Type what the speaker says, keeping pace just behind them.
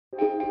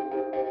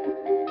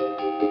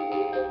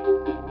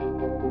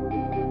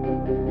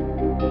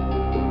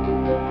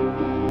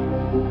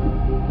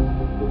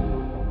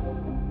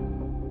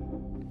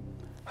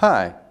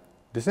Hi,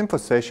 these info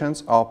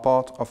sessions are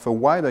part of a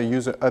wider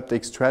user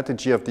uptake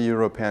strategy of the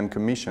European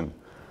Commission.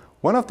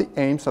 One of the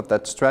aims of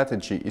that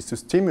strategy is to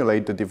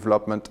stimulate the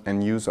development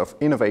and use of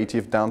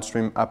innovative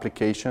downstream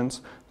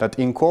applications that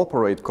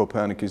incorporate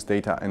Copernicus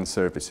data and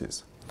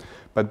services.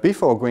 But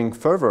before going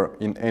further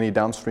in any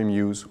downstream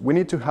use, we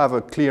need to have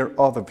a clear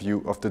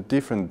overview of the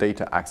different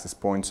data access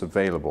points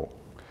available.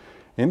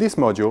 In this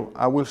module,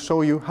 I will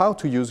show you how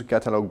to use a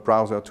catalog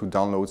browser to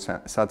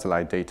download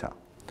satellite data.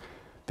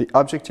 The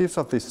objectives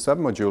of this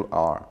submodule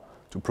are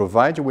to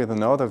provide you with an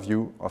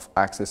overview of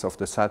access of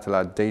the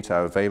satellite data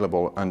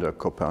available under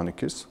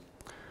Copernicus,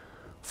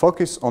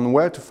 focus on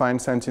where to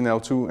find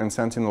Sentinel-2 and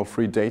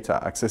Sentinel-3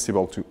 data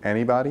accessible to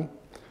anybody,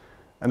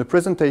 and a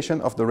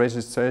presentation of the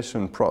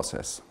registration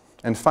process,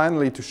 and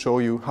finally to show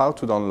you how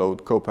to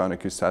download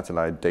Copernicus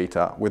satellite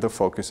data with a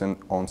focus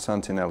on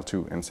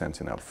Sentinel-2 and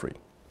Sentinel-3.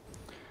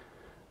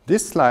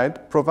 This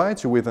slide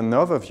provides you with an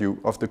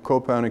overview of the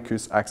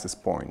Copernicus access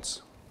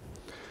points.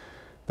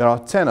 There are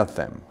 10 of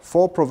them,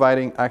 4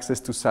 providing access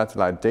to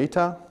satellite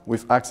data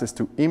with access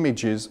to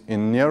images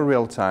in near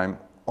real time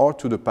or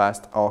to the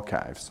past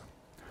archives.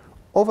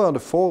 Over the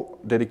 4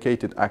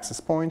 dedicated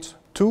access points,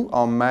 2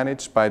 are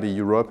managed by the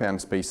European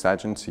Space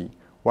Agency,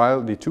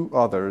 while the 2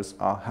 others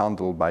are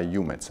handled by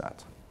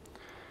EUMETSAT.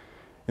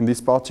 In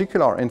this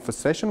particular info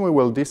session, we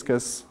will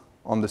discuss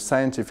on the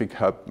scientific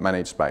hub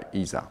managed by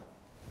ESA.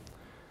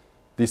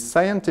 This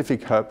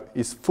scientific hub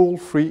is full,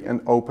 free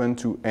and open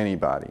to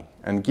anybody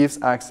and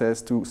gives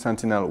access to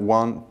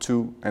Sentinel-1,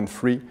 2 and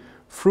 3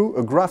 through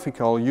a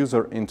graphical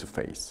user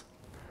interface.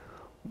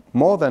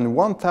 More than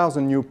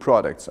 1,000 new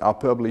products are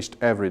published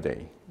every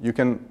day. You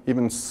can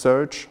even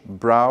search,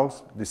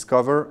 browse,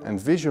 discover and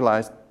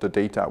visualize the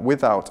data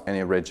without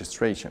any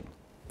registration.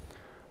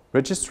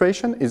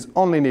 Registration is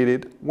only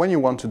needed when you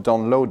want to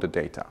download the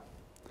data.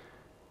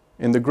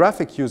 In the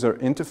graphic user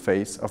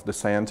interface of the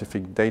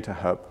Scientific Data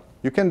Hub,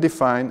 you can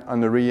define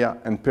an area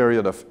and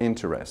period of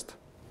interest.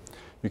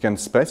 You can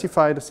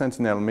specify the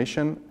Sentinel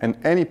mission and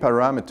any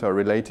parameter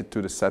related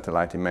to the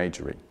satellite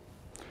imagery.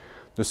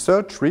 The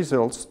search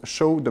results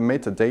show the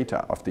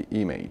metadata of the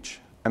image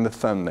and the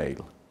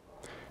thumbnail.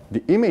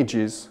 The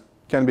images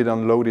can be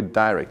downloaded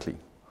directly,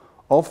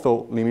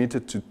 although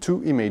limited to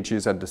 2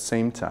 images at the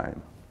same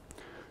time.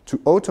 To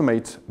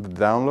automate the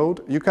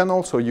download, you can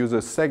also use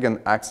a second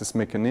access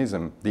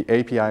mechanism, the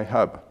API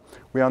Hub.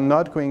 We are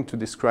not going to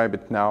describe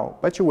it now,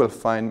 but you will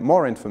find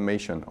more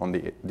information on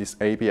this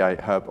API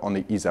Hub on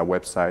the ESA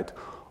website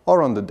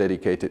or on the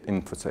dedicated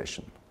info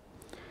session.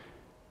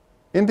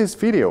 In this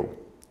video,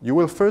 I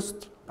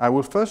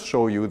will first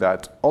show you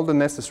that all the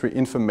necessary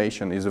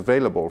information is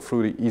available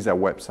through the ESA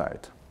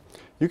website.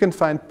 You can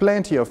find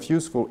plenty of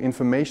useful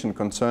information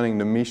concerning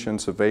the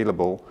missions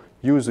available,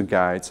 user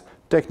guides,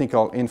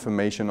 technical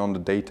information on the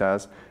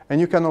data,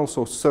 and you can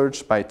also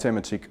search by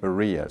thematic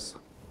areas.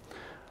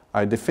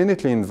 I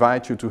definitely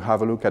invite you to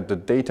have a look at the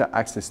data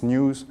access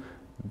news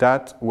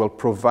that will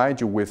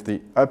provide you with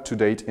the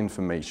up-to-date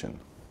information.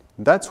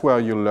 That's where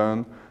you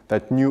learn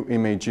that new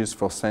images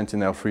for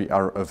Sentinel-3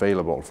 are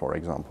available, for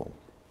example.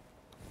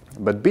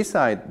 But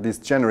beside this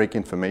generic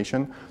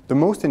information, the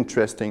most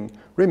interesting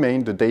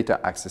remain the data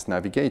access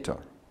navigator.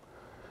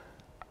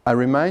 I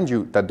remind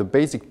you that the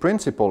basic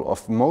principle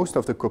of most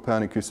of the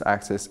Copernicus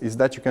access is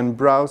that you can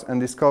browse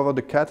and discover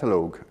the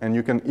catalog, and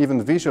you can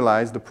even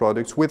visualize the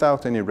products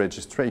without any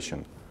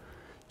registration.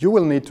 You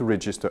will need to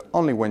register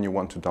only when you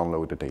want to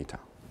download the data.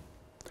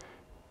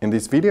 In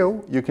this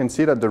video, you can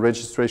see that the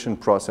registration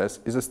process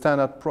is a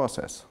standard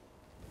process.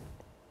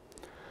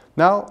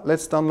 Now,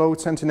 let's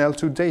download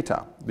Sentinel-2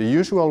 data. The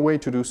usual way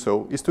to do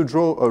so is to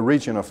draw a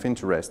region of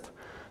interest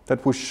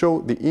that will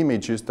show the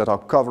images that are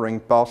covering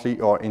partly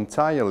or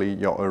entirely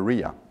your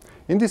area.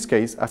 In this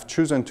case, I've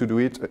chosen to do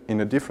it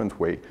in a different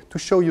way to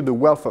show you the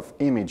wealth of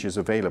images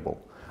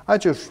available. I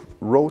just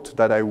wrote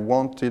that I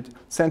wanted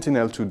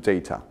Sentinel-2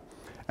 data,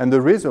 and the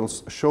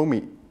results show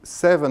me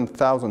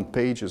 7,000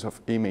 pages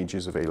of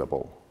images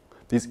available.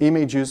 These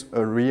images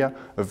area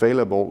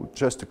available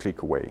just a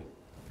click away.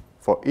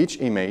 For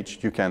each image,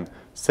 you can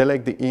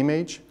select the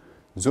image,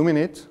 zoom in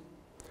it,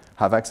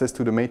 have access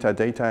to the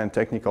metadata and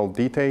technical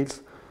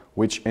details,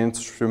 which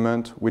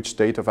instrument, which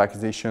date of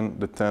acquisition,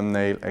 the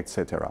thumbnail,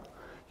 etc.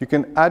 You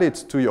can add it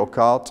to your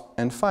cart,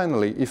 and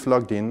finally, if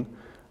logged in,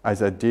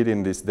 as I did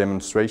in this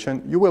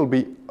demonstration, you will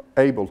be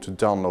able to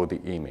download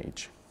the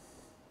image.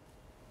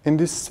 In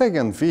this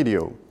second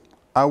video,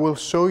 I will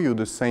show you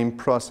the same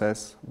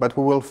process, but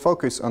we will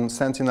focus on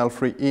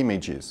Sentinel-3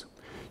 images.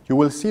 You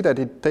will see that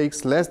it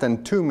takes less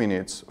than 2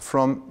 minutes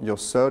from your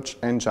search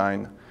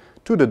engine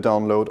to the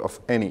download of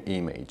any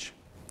image.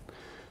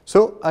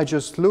 So I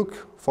just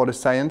look for the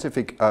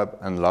Scientific Hub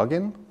and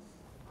login.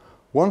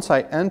 Once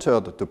I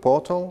entered the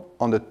portal,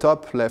 on the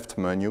top left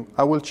menu,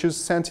 I will choose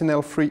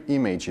Sentinel-3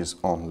 images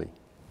only.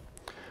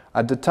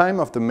 At the time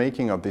of the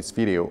making of this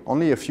video,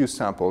 only a few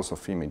samples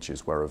of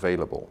images were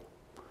available.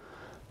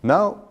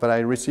 Now that I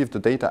received the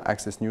data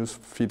access news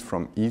feed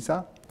from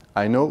ESA,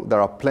 I know there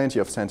are plenty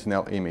of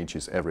Sentinel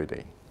images every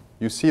day.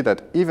 you see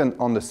that even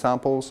on the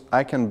samples,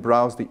 I can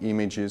browse the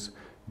images,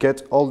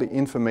 get all the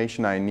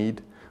information I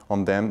need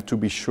on them to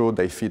be sure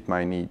they fit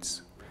my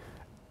needs.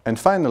 And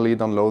finally,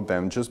 download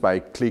them just by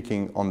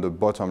clicking on the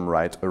bottom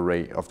right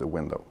array of the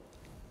window.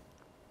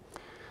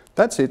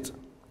 That's it.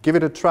 Give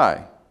it a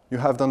try. You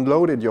have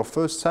downloaded your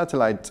first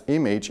satellite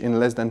image in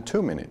less than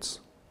 2 minutes.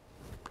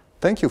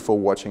 Thank you for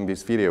watching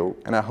this video,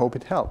 and I hope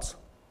it helps.